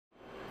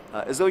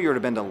as though you were to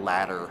bend a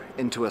ladder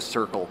into a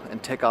circle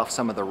and take off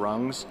some of the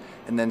rungs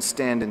and then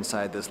stand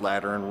inside this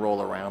ladder and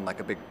roll around like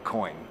a big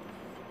coin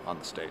on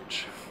the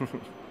stage.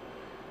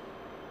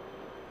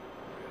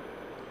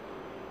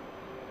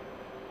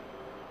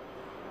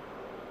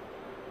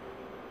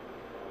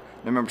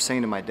 I remember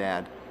saying to my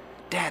dad,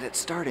 "Dad, it's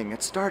starting,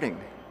 it's starting."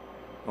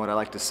 And what I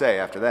like to say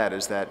after that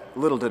is that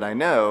little did I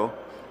know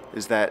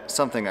is that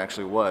something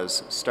actually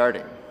was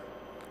starting.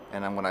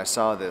 And then when I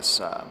saw this,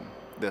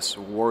 this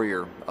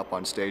warrior up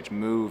on stage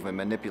move and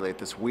manipulate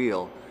this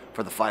wheel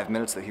for the 5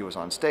 minutes that he was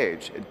on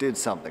stage, it did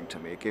something to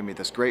me. It gave me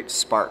this great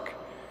spark.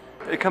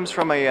 It comes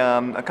from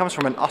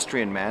an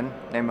Austrian man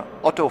named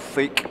Otto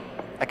Fick.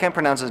 I can't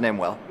pronounce his name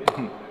well,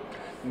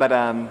 but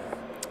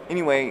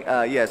anyway,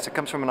 yes, it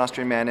comes from an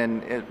Austrian man,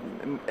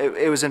 and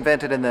it was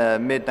invented in the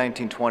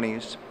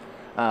mid-1920s,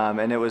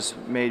 and it was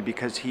made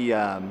because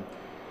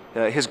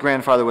his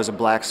grandfather was a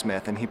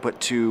blacksmith, and he put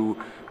two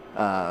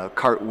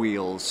cart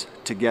wheels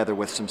together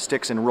with some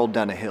sticks and rolled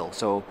down a hill.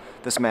 So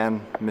this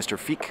man, Mr.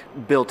 Fick,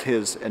 built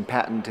his and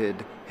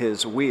patented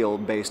his wheel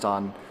based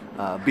on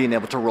being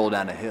able to roll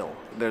down a hill.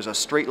 There's a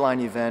straight line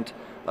event,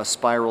 a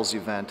spirals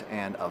event,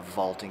 and a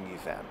vaulting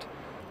event.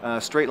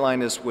 Straight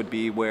line would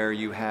be where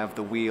you have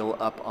the wheel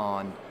up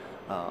on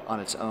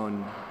its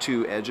own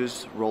two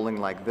edges, rolling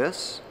like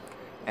this,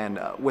 and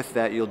with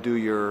that you'll do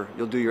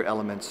your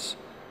elements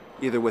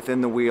either within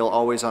the wheel,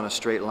 always on a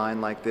straight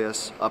line like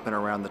this, up and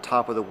around the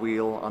top of the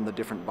wheel on the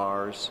different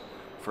bars,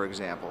 for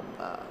example.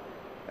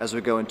 As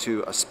we go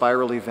into a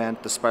spiral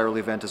event, the spiral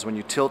event is when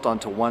you tilt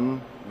onto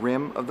one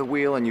rim of the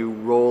wheel and you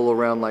roll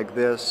around like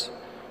this,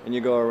 and you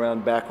go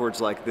around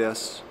backwards like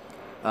this.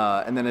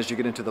 And then as you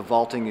get into the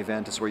vaulting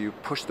event is where you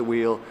push the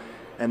wheel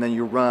and then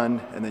you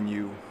run and then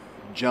you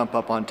jump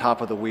up on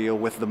top of the wheel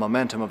with the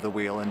momentum of the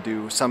wheel and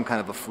do some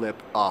kind of a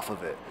flip off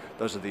of it.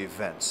 Those are the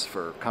events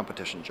for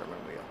competition German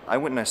wheel. I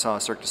went and I saw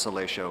a Cirque du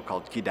Soleil show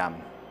called Quidam.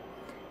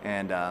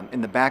 And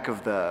in the back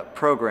of the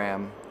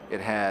program,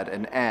 it had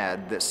an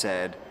ad that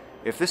said,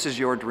 "If this is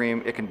your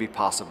dream, it can be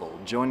possible.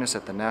 Join us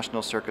at the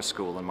National Circus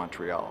School in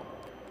Montreal."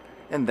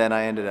 And then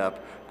I ended up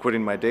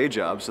quitting my day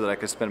job so that I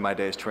could spend my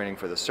days training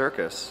for the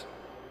circus.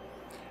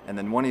 And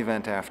then one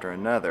event after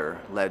another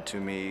led to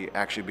me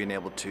actually being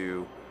able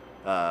to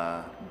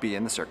be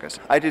in the circus.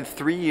 I did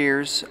 3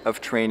 years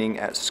of training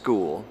at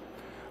school.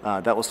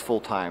 That was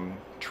full-time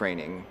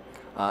training.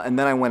 And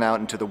then I went out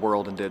into the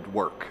world and did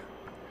work.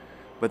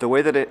 But the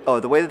way that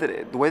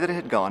it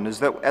had gone is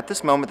that at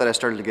this moment that I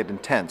started to get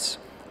intense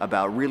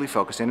about really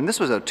focusing, and this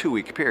was a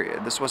 2-week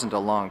period. This wasn't a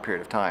long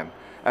period of time.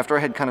 After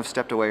I had kind of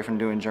stepped away from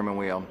doing German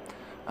wheel,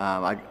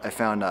 I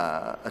found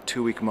a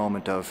 2-week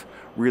moment of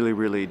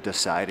really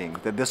deciding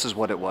that this is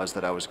what it was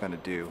that I was going to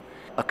do.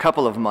 A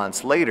couple of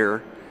months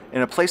later,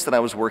 in a place that I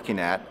was working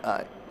at,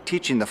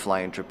 teaching the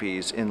flying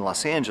trapeze in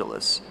Los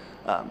Angeles,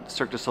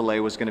 Cirque du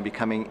Soleil was going to be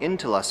coming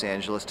into Los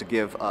Angeles to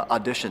give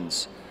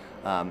auditions.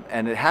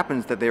 And it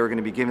happens that they were going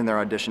to be giving their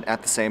audition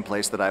at the same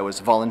place that I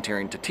was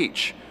volunteering to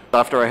teach.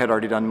 After I had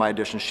already done my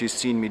audition, she's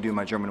seen me do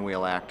my German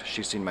wheel act.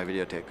 She's seen my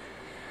videotape.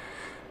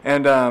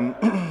 And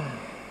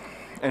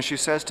and she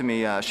says to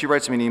me, she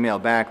writes me an email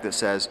back that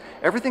says,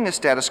 "Everything is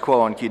status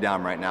quo on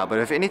Quidam right now, but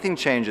if anything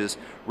changes,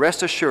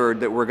 rest assured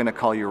that we're going to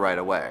call you right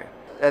away."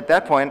 At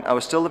that point, I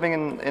was still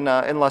living in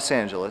Los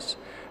Angeles,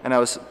 and I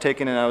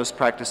was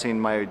practicing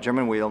my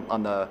German wheel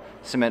on the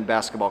cement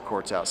basketball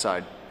courts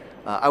outside.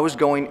 I was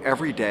going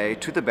every day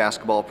to the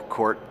basketball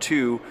court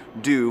to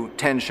do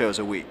 10 shows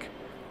a week.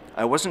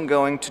 I wasn't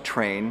going to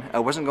train, I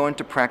wasn't going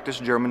to practice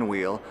German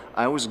wheel,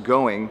 I was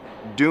doing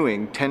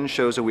 10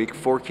 shows a week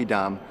for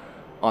Quidam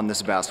on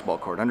this basketball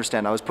court.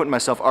 Understand, I was putting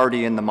myself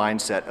already in the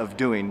mindset of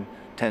doing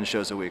 10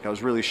 shows a week. I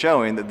was really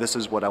showing that this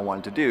is what I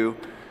wanted to do,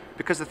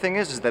 because the thing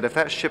is that if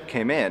that ship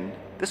came in,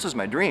 this was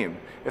my dream.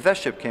 If that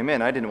ship came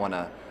in, I didn't want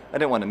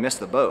to miss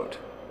the boat,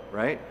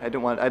 right? I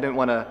didn't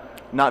want to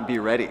not be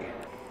ready.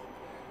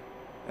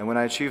 And when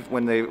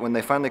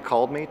they finally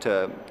called me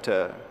to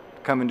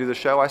come and do the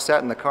show, I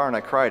sat in the car and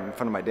I cried in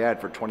front of my dad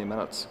for 20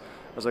 minutes.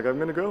 I was like, I'm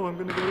gonna go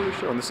to the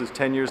show. And this is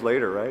 10 years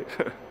later, right?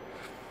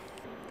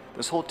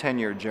 This whole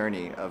 10-year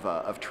journey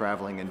of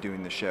traveling and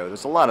doing the show,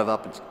 there's a lot of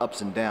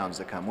ups and downs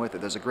that come with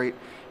it. There's a great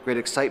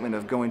excitement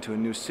of going to a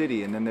new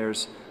city, and then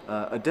there's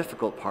a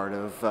difficult part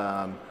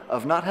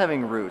of not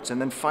having roots,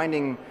 and then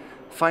finding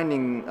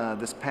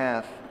this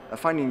path,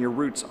 finding your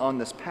roots on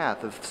this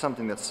path of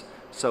something that's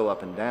so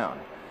up and down.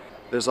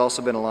 There's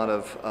also been a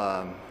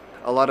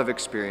lot of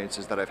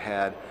experiences that I've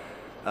had.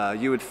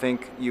 You would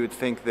think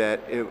that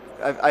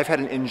I've had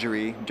an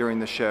injury during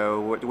the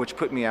show, which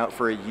put me out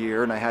for a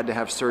year, and I had to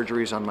have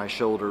surgeries on my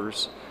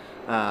shoulders.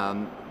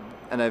 And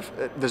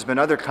there's been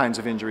other kinds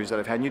of injuries that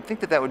I've had. And you'd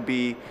think that would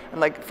be,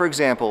 like, for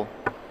example,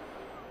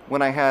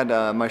 when I had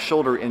my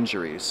shoulder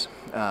injuries,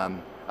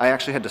 I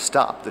actually had to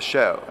stop the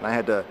show, and I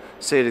had to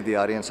say to the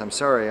audience, "I'm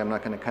sorry, I'm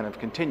not going to kind of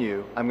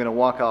continue. I'm going to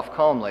walk off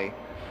calmly."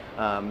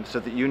 So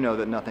that you know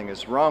that nothing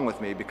is wrong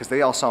with me, because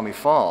they all saw me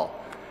fall,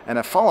 and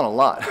I've fallen a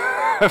lot.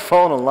 I've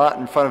fallen a lot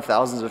in front of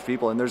thousands of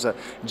people, and there's a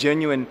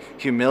genuine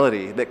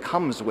humility that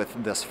comes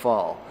with this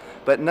fall.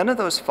 But none of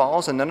those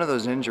falls and none of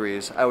those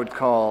injuries I would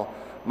call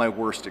my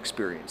worst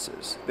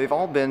experiences. They've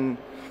all been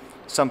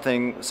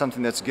something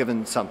that's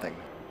given something.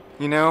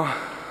 You know,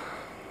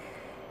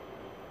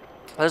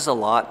 there's a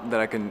lot that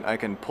I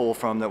can pull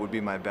from that would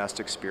be my best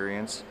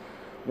experience.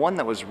 One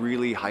that was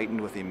really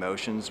heightened with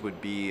emotions would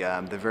be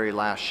the very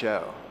last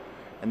show.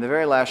 And the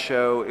very last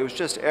show, it was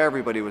just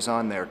everybody was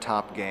on their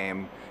top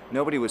game.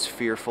 Nobody was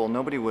fearful.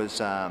 Nobody was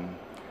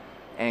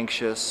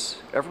anxious.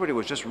 Everybody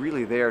was just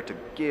really there to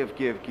give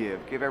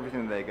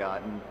everything that they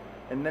got.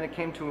 And then it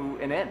came to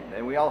an end,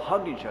 and we all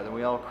hugged each other, and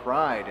we all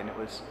cried, and it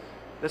was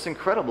this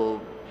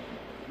incredible,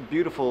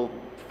 beautiful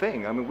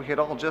thing. I mean, we had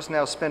all just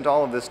now spent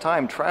all of this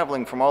time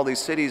traveling from all these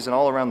cities and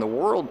all around the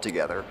world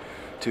together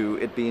to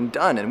it being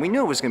done, and we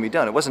knew it was going to be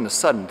done. It wasn't a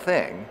sudden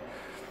thing,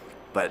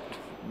 but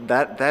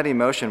that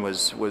emotion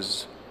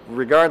was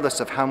regardless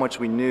of how much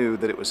we knew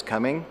that it was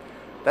coming,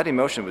 that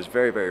emotion was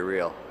very, very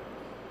real.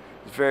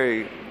 It was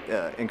very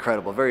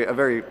incredible, a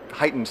very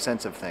heightened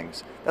sense of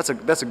things. That's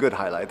a good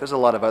highlight. There's a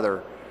lot of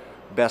other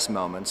best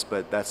moments,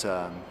 but that's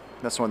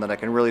one that I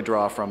can really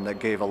draw from that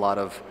gave a lot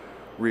of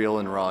real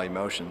and raw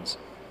emotions.